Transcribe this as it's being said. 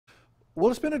Well,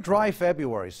 it's been a dry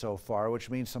February so far, which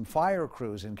means some fire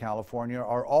crews in California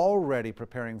are already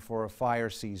preparing for a fire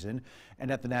season.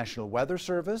 And at the National Weather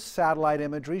Service, satellite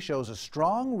imagery shows a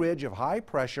strong ridge of high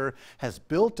pressure has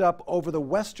built up over the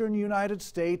western United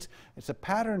States. It's a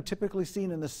pattern typically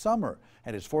seen in the summer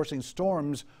and is forcing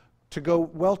storms to go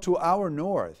well to our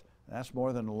north. That's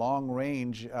more than long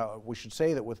range. We should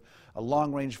say that with a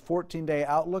long range 14-day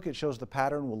outlook, it shows the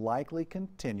pattern will likely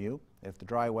continue. If the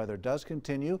dry weather does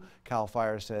continue, CAL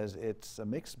FIRE says it's a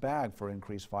mixed bag for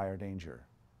increased fire danger.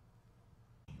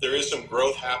 There is some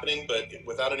growth happening, but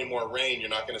without any more rain, you're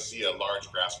not going to see a large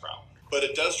grass crop. But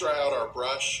it does dry out our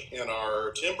brush and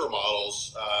our timber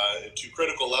models to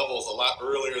critical levels a lot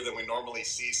earlier than we normally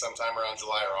see sometime around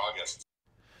July or August.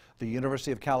 The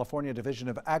University of California Division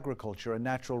of Agriculture and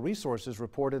Natural Resources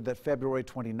reported that February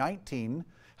 2019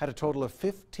 had a total of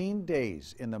 15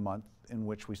 days in the month in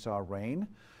which we saw rain.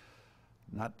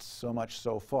 Not so much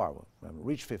so far. We haven't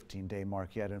reached 15-day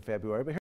mark yet in February, but